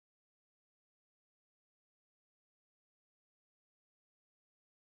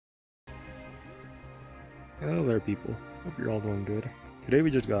Hello there, people. Hope you're all doing good. Today we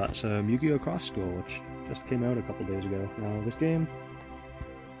just got some Yu-Gi-Oh! Cross Duel, which just came out a couple days ago. Now, this game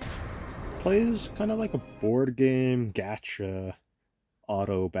plays kind of like a board game, gacha,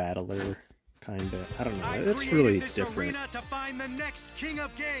 auto battler, kind of. I don't know. It's really different. To find the next king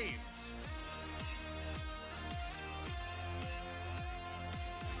of games.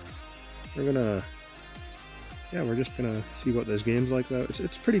 We're just gonna see what this game's like, though.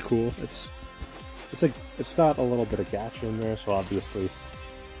 It's pretty cool. It's got a little bit of gacha in there, so obviously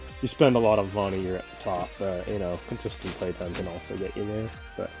you spend a lot of money, you're at the top, but you know, consistent playtime can also get you there.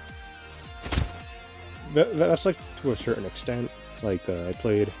 But that's like to a certain extent. Like I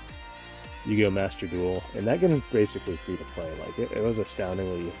played Yu-Gi-Oh! Master Duel, and that game is basically free to play. Like it was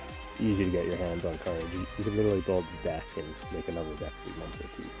astoundingly easy to get your hands on cards. You could literally build a deck and make another deck if you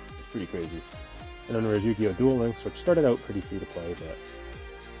wanted to. It's pretty crazy. And then there's Yu-Gi-Oh! Duel Links, which started out pretty free to play, but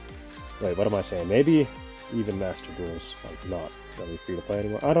wait, what am I saying? Maybe even Master Duel's like not really free to play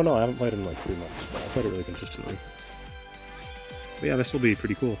anymore. I don't know. I haven't played it in like 3 months, but I played it really consistently. But yeah, this will be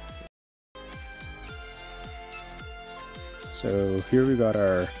pretty cool. So here we got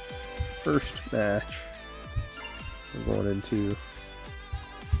our first match. We're going into.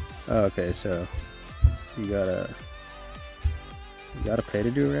 Okay, so you gotta pay to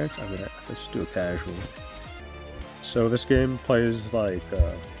do ranks. I'm gonna let's do a casual. So this game plays like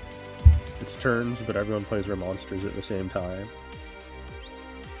it's turns, but everyone plays their monsters at the same time.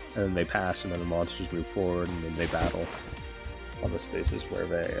 And then they pass, and then the monsters move forward, and then they battle on the spaces where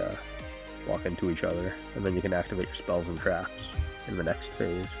they walk into each other. And then you can activate your spells and traps in the next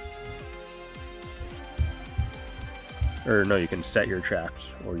phase. Or no, you can set your traps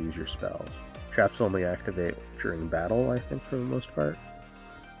or use your spells. Traps only activate during battle, I think, for the most part.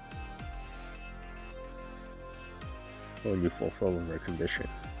 When you fulfill their condition.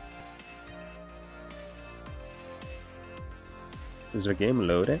 Is the game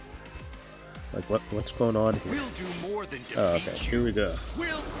loading? Like what's going on here? We'll do more than defeat okay, here we go.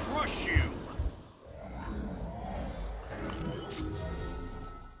 We'll crush you.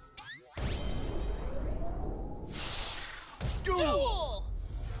 Duel.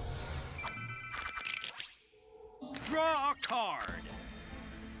 Draw a card.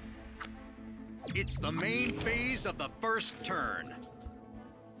 It's the main phase of the first turn.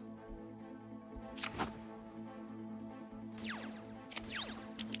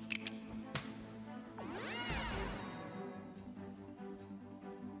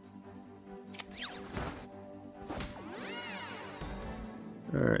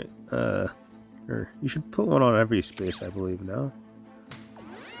 Alright, or you should put one on every space, I believe, now.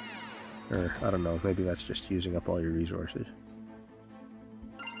 Or, I don't know, maybe that's just using up all your resources.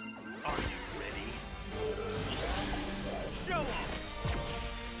 Are you ready? Show us.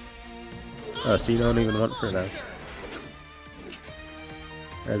 Oh, so you don't even want for that.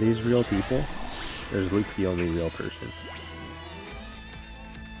 Are these real people? Or is Luke the only real person?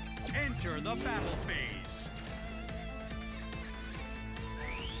 Enter the battle phase.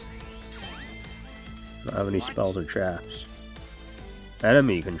 I don't have any spells or traps.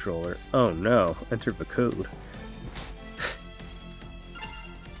 Enemy controller. Oh no, enter the code.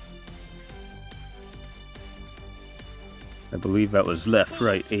 I believe that was left,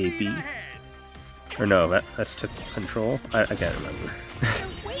 right, A, B. Or no, that's to control? I can't remember.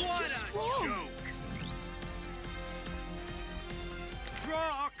 Way too strong.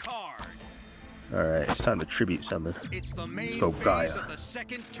 Draw a card. Alright, it's time to tribute summon. It's the main Let's go, phase Gaia. of the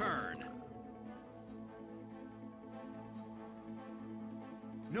second turn.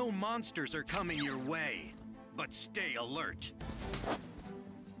 No monsters are coming your way, but stay alert.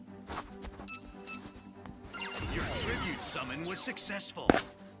 Your tribute summon was successful.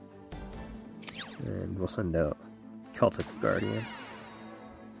 And we'll send out Celtic Guardian.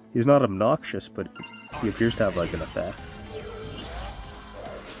 He's not obnoxious, but he appears to have like an effect.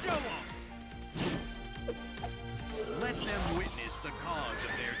 Show 'em. Let them witness the cause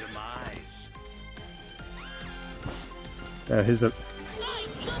of their demise.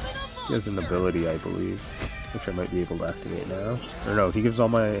 He has an ability, I believe, which I might be able to activate now. Or no, he gives all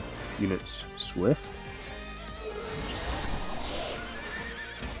my units Swift.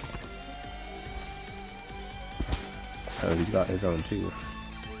 Oh, he's got his own too.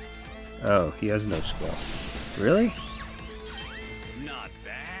 Oh, he has no skill. Really? Not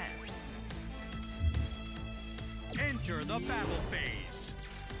bad. Enter the battle phase.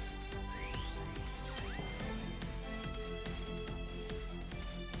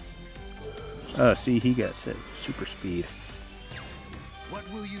 Oh, see, he gets it. Super speed. What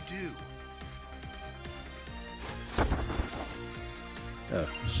will you do? Oh,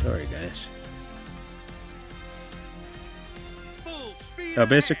 sorry guys. speed Now, ahead.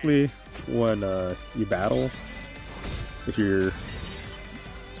 basically, when you battle, if your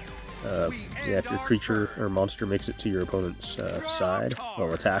if your creature or monster makes it to your opponent's side,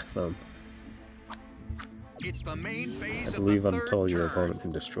 they'll attack them. It's the main phase I of believe the third until your turn. opponent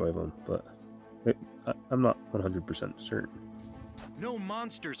can destroy them, but I'm not 100% certain. No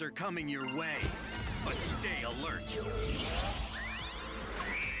monsters are coming your way, but stay alert.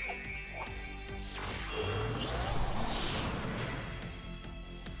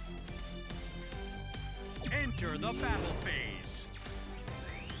 Enter the battle phase.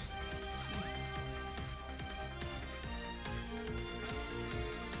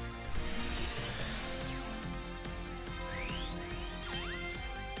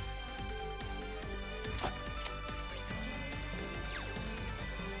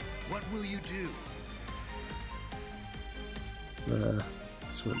 What will you do?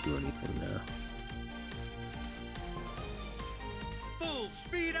 This won't do anything now. Full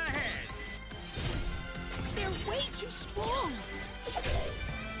speed ahead. They're way too strong.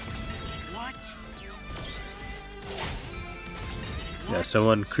 What? Yeah, so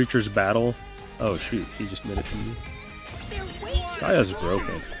when creatures battle... Oh shoot, he just made it to me. They're way too Kaya's strong.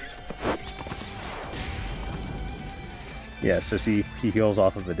 broken. Yeah, so see, he heals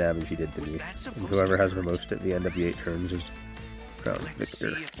off of the damage he did to Was me. that supposed And whoever to has the hurt? most at the end of the 8 turns is crowned Let's see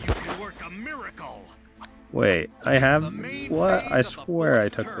victor. if you can work a miracle. Wait, I have... the main What? phase I of the swear I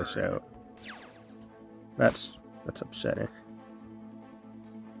fourth took this turn. out. That's upsetting.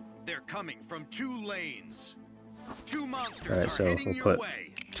 They're coming from 2 lanes. 2 monsters Alright, are so heading we'll your put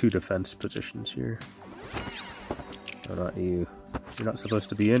way. 2 defense positions here. No, not you. You're not supposed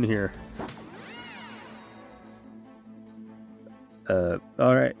to be in here.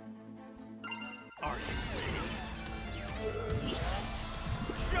 Alright. Are you ready?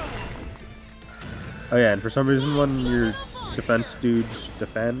 Show 'em. Oh yeah, and for some reason when your defense dudes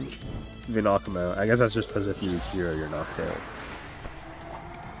defend, they knock them out. I guess that's just because if you use 0, you're knocked out.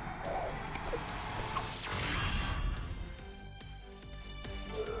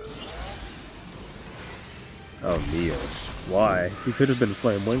 Oh, Neos. Why? He could have been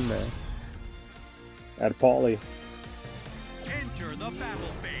Flame Wingman. Add Polly. Enter the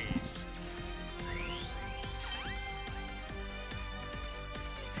battle phase.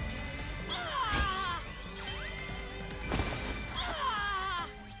 Ah! Ah!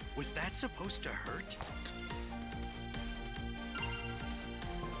 Was that supposed to hurt?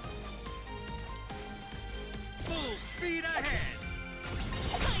 Full speed ahead.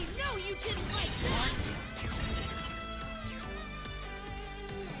 I know you didn't like that.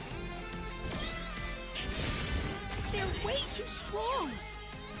 They're way too strong.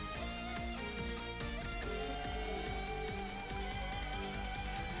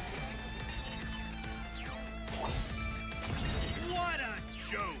 What a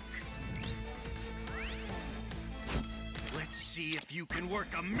joke. Let's see if you can work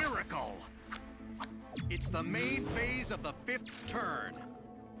a miracle. It's the main phase of the 5th turn.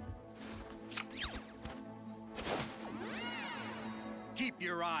 Keep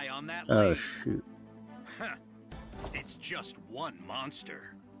your eye on that Oh lane. shoot. It's just one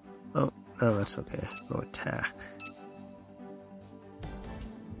monster. Oh, no, that's okay. Go attack.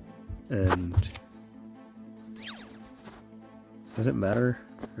 And... Does it matter?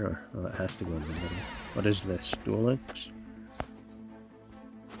 Oh, it has to go in the middle. What is this? Duel Links?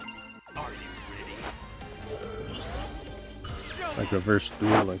 Are you ready? It's like reverse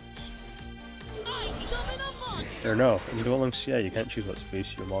Duel Links. I summon a monster. Or no, in Duel Links, yeah, you can't choose what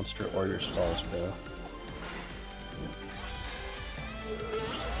space your monster or your spells go.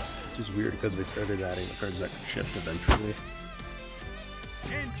 Which is weird because they started adding the cards that can shift eventually.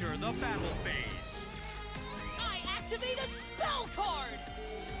 Enter the battle phase. I activate a spell card.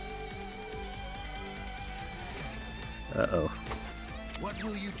 Uh-oh. What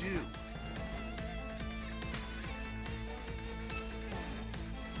will you do?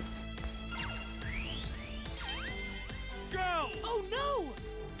 Go! Oh no!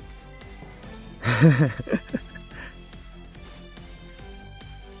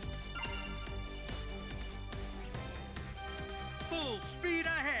 Full speed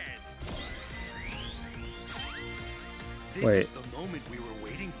ahead. This Wait. is the moment we were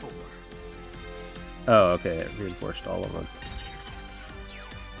waiting for. Oh, okay, it reinforced all of them.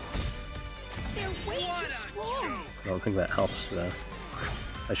 They're way What too a strong. joke. I don't think that helps, though.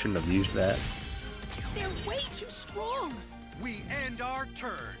 I shouldn't have used that. They're way too strong. We end our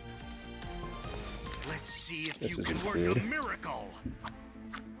turn. Let's see if This you can isn't work good. a miracle.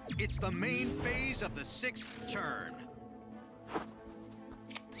 It's the main phase of the 6th turn.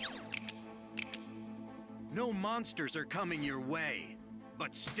 No monsters are coming your way,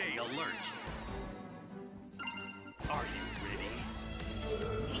 but stay alert. Are you ready?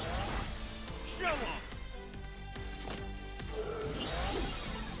 Show 'em!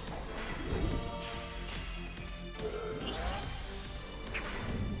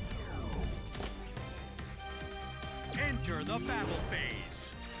 Enter the battle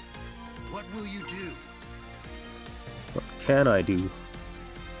phase. What will you do? What can I do?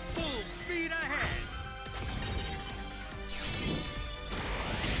 Full speed ahead.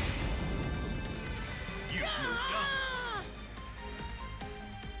 You've moved up.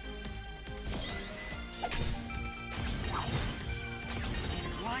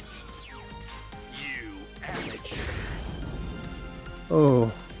 What? You amateur.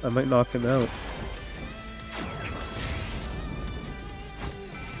 Oh, I might knock him out.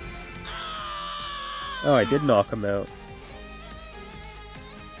 Oh, I did knock him out.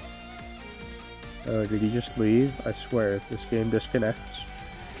 Oh, did he just leave? I swear, if this game disconnects.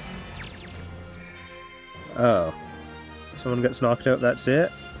 Oh. Someone gets knocked out, that's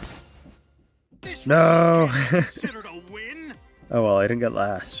it? This No! was considered a win? Oh well, I didn't get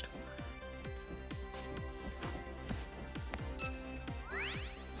last.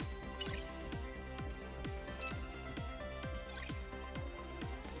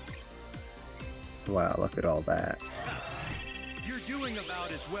 Wow, look at all that. You're doing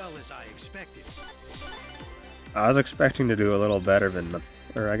about as well as I expected. I was expecting to do a little better than the...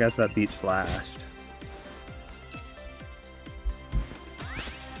 Or I guess that beats last.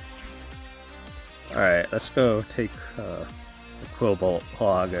 Alright, let's go take the Quillbolt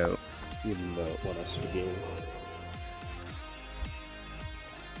Hog out. Even though it won us the game.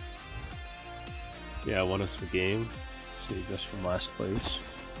 Yeah, won us the game. Saved us from last place.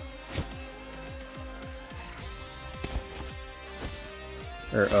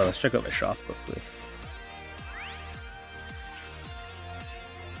 Or, oh, let's check out my shop quickly.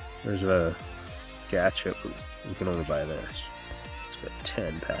 There's a gacha. You can only buy this. It's got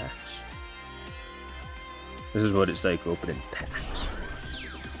 10 packs. This is what it's like opening packs.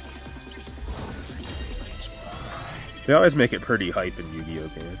 They always make it pretty hype in Yu-Gi-Oh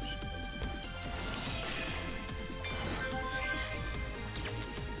games.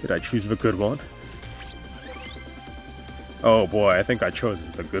 Did I choose the good one? Oh boy, I think I chose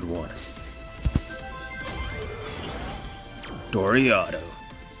the good one. Doriato.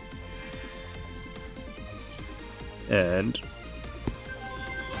 And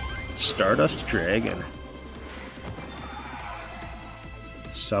Stardust Dragon.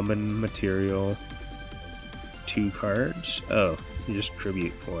 Summon material. 2 cards. Oh, you just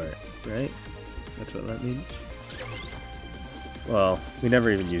tribute for it, right? That's what that means? Well, we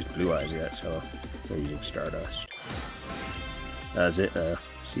never even used Blue Eyes yet, so we're using Stardust. That's it now.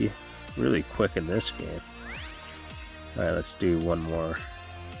 See, really quick in this game. Alright, let's do one more.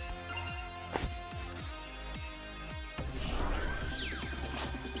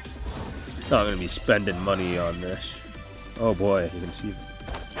 Not gonna be spending money on this. Oh boy, you can see.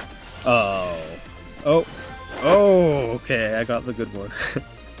 Oh. Oh. Oh, okay, I got the good one.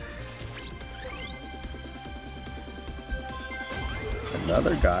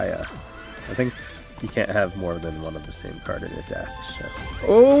 Another Gaia. I think you can't have more than one of the same card in a deck, so.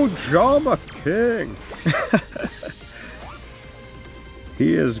 Oh, Jama King!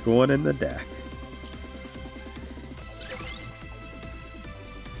 He is going in the deck.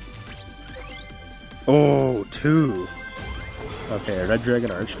 Oh, 2! Okay, Red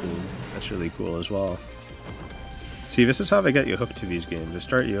Dragon Archfiend. That's really cool as well. See, this is how they get you hooked to these games. They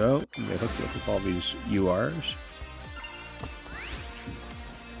start you out, and they hook you up with all these URs.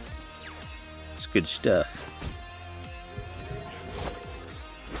 It's good stuff.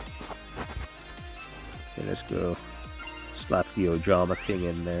 Okay, let's go slap the Ojama King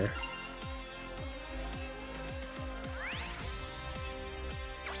in there.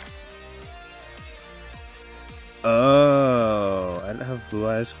 Oh, I didn't have Blue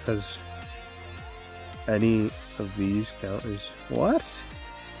Eyes because any of these count as what?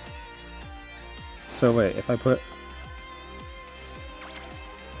 So wait, if I put...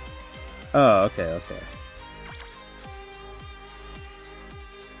 Oh, okay, okay.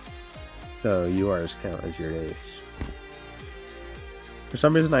 So yours count as your ace. For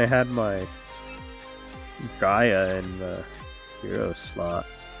some reason I had my Gaia in the hero slot.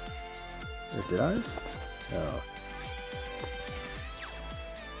 Or did I? No.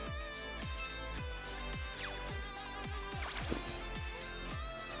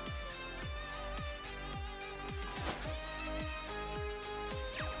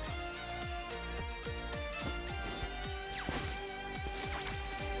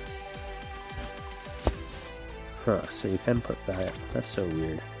 Huh, so you can put that. That's so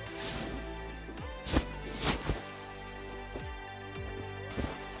weird.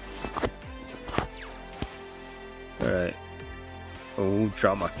 Alright. Oh,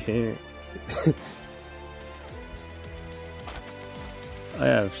 drama king. I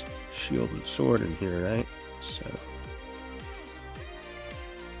have shield and sword in here, right? So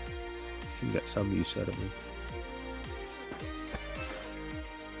can get some use out of me.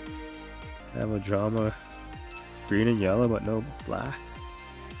 I have a drama green and yellow but no black.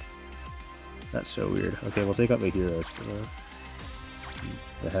 That's so weird. Okay, we'll take out the heroes for now.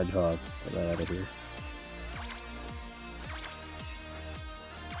 The hedgehog, get that out of here.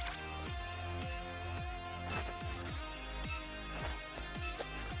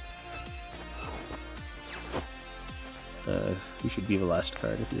 We should be the last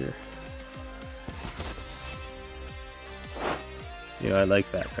card here. You know, I like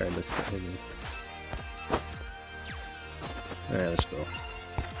that card. Let's continue. Alright, let's go.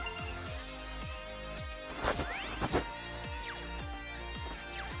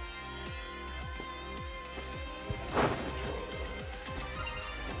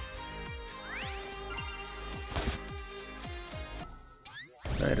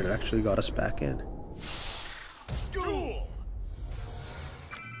 Alright, it actually got us back in. Duel.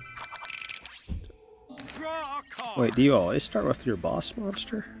 Draw a card. Wait, do you always start with your boss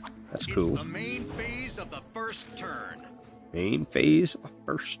monster? That's It's cool. the main phase of the first turn. Main phase,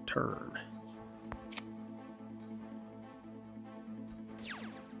 first turn.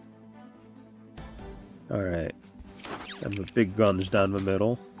 Alright. And the big guns down the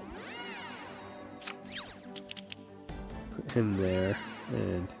middle. Put him there,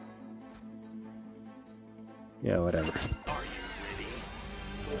 and... yeah, whatever. Are you ready?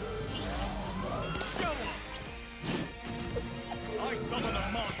 Show 'em. I summon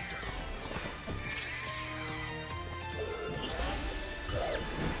a monster.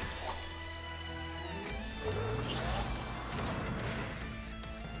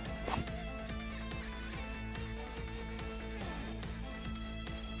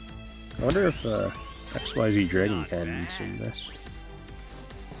 I wonder if XYZ Dragon Cannon's in this.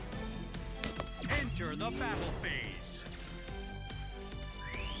 Enter the battle phase.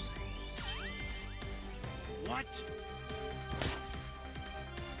 What?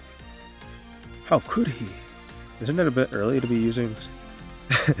 How could he? Isn't it a bit early to be using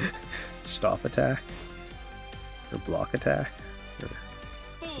stop attack? Or block attack? Or,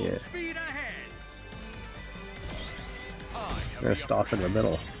 Full yeah. speed ahead. I'm gonna stop in the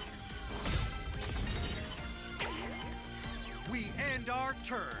middle. We end our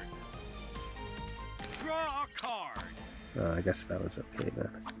turn. Draw a card. I guess that was okay then.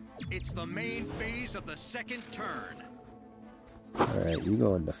 It's the main phase of the second turn. Alright, you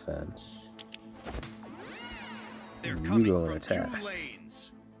go in defense. They're You coming go from and attack. 2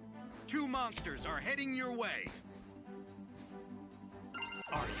 lanes. 2 monsters are heading your way.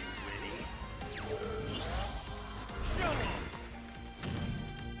 Are you ready? Show 'em.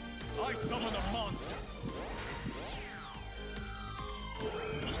 I summon a monster.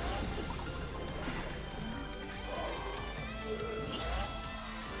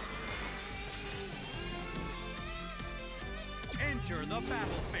 Enter the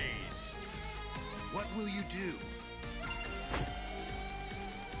battle phase. What will you do?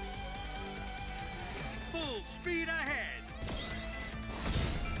 Full speed ahead.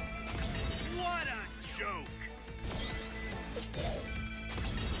 What a joke.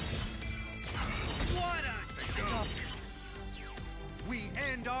 What a joke. We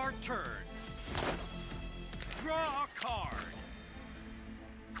end our turn. Draw a card.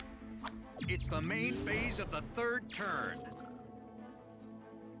 It's the main phase of the third turn.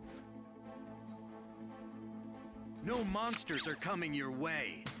 No monsters are coming your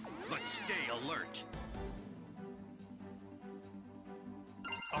way, but stay alert.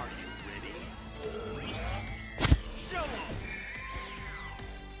 Are you ready? Show 'em!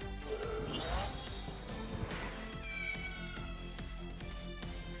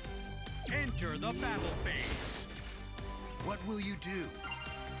 Enter the battle phase. What will you do?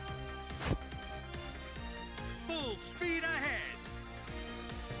 Full speed ahead.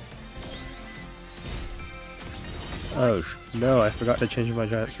 Oh, no, I forgot to change my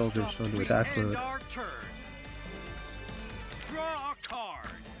giant soldier stone to We attack end mode. our turn. Draw a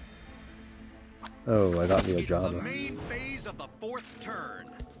card. Oh, I got the It's the Ajama. main phase of the fourth turn.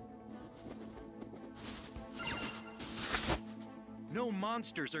 No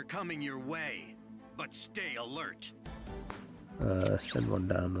monsters are coming your way, but stay alert. Send one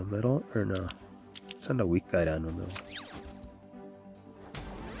down the middle, or no? Send a weak guy down the middle.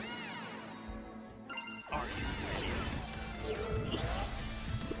 Are you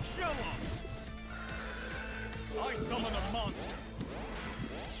Show 'em. I summon a monster.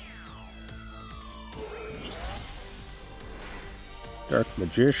 Dark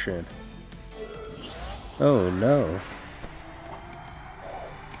Magician. Oh no.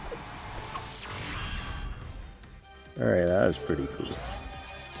 Alright, that was pretty cool.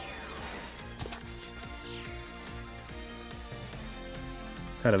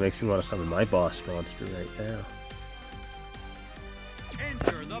 Kind of makes me want to summon my boss monster right now.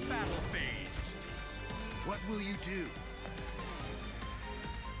 Enter the battle phase. What will you do?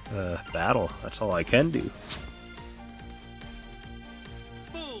 Battle. That's all I can do.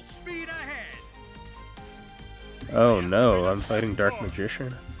 Full speed ahead. Oh no, I'm fighting Dark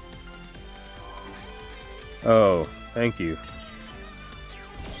Magician. Oh, thank you.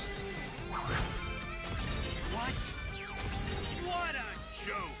 What? What a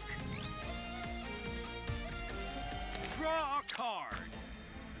joke. Draw a card.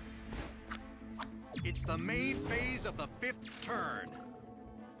 It's the main phase of the 5th turn.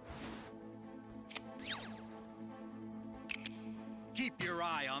 Keep your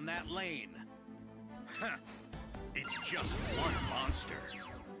eye on that lane. Huh. It's just one monster.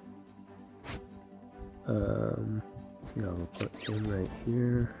 Yeah, I'll put him right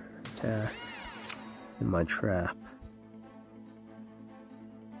here. Attack. In my trap.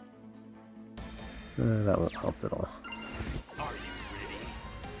 That won't help at all. Are you ready?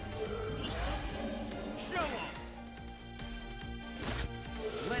 Show 'em.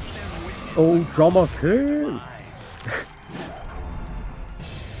 Let them witness Oh, the Drama cost of King! their lives.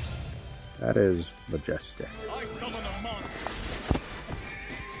 That is majestic. I summon a monster.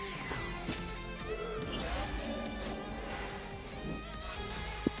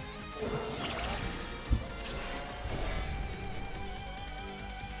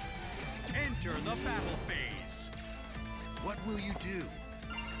 Enter the battle phase. What will you do?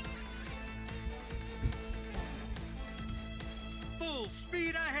 Full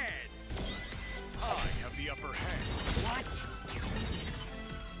speed ahead. I have the upper hand. What?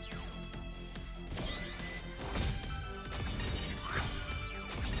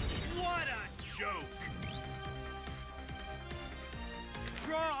 What a joke!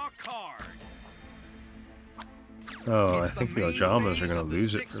 Draw a card. Oh, I It's think the main Ojamas are phase gonna of the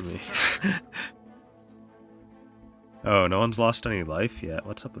lose it for 6th me. turn. Oh, no one's lost any life yet.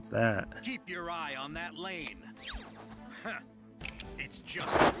 What's up with that? Keep your eye on that lane. Huh. It's just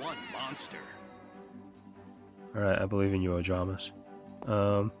one monster. Alright, I believe in you, Ojamas.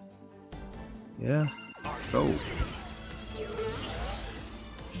 Yeah. Go.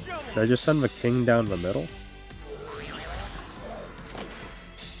 Show Should I just send the king down the middle?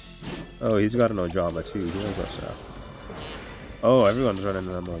 Oh, he's got an Ojama too. He knows what's up. Oh, everyone's running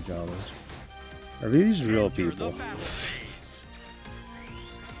them Ojamas. Are these real Enter the people? battle phase.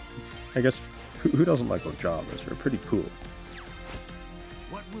 I guess, who doesn't like Ojamas? They're pretty cool.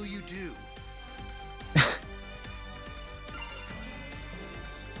 What will you do?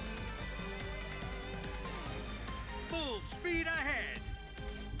 Full speed ahead.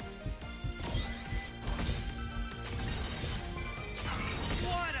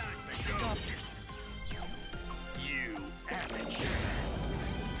 What a joke! You amateur.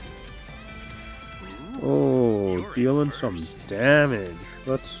 Oh, You're dealing in some first. damage.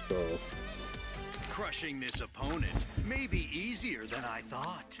 Let's go. Crushing this opponent may be easier than I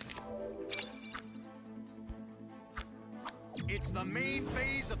thought. It's the main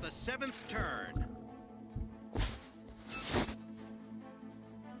phase of the 7th turn.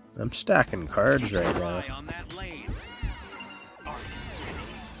 I'm stacking cards Keep right your now. eye on that lane. Are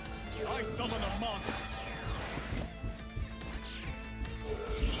you ready? I summon a monster.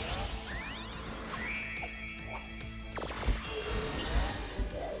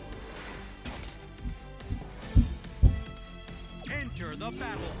 Enter the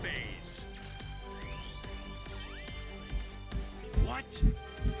battle phase. What?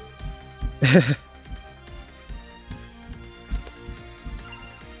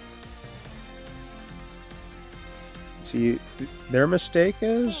 See, their mistake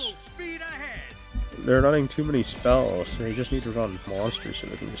is Full speed ahead. they're running too many spells, so they just need to run monsters so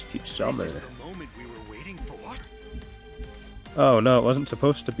they can just keep This summoning. is the moment we were waiting for. What? Oh no, it wasn't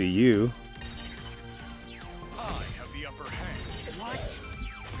supposed to be you. I have the upper hand. What?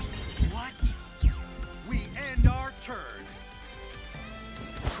 What? We end our turn.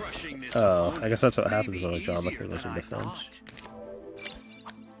 Crushing this Oh, opponent I guess that's what may happens be when a Drama easier King goes than in I defense. thought.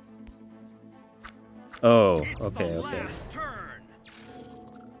 Oh, It's okay, the okay. last turn.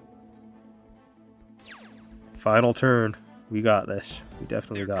 Final turn. We got this. We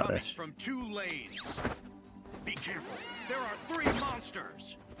definitely They're got coming this. from 2 lanes. Be careful. There are 3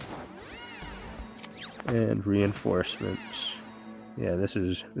 monsters. And reinforcements. Yeah, this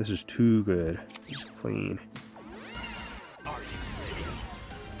is too good. It's clean. Are you ready?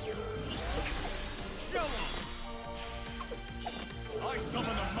 Show 'em! I summon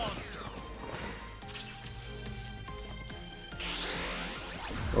a monster.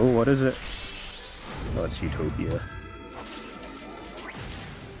 Oh, what is it? Oh, it's Utopia.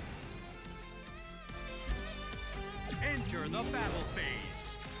 Enter the battle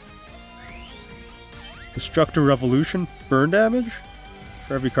phase. Destructor Revolution? Burn damage?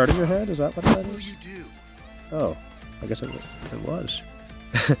 For every card in your hand? Is that what that What will is? you do? Oh, I guess it was.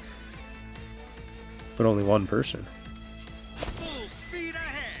 But only one person. Full speed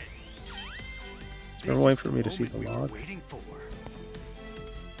ahead. Is there a way for me to see the moment we were log? waiting for.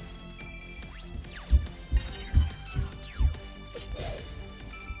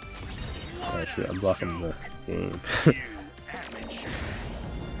 Oh shit, I'm blocking the game. You amateur.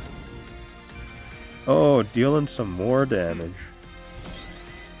 Oh, dealing some more damage.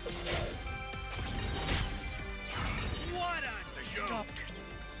 What a stop it.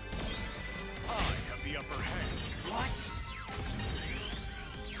 I have the upper hand. What?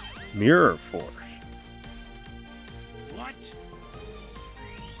 Mirror Force. What?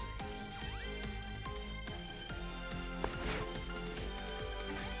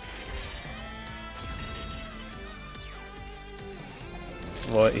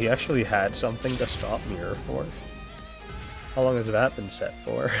 Well, he actually had something to stop Mirror Force. How long has that been set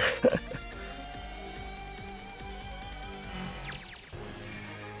for?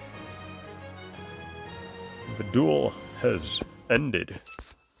 The duel has ended.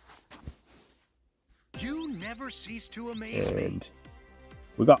 You never cease to amaze me. And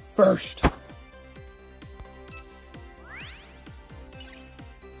we got first.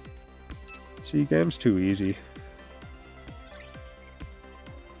 See, game's too easy.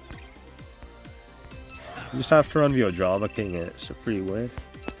 You just have to run the Ojama King and it's a free win.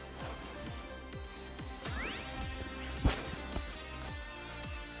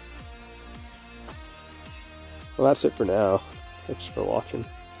 Well, that's it for now. Thanks for watching.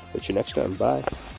 Catch you next time. Bye.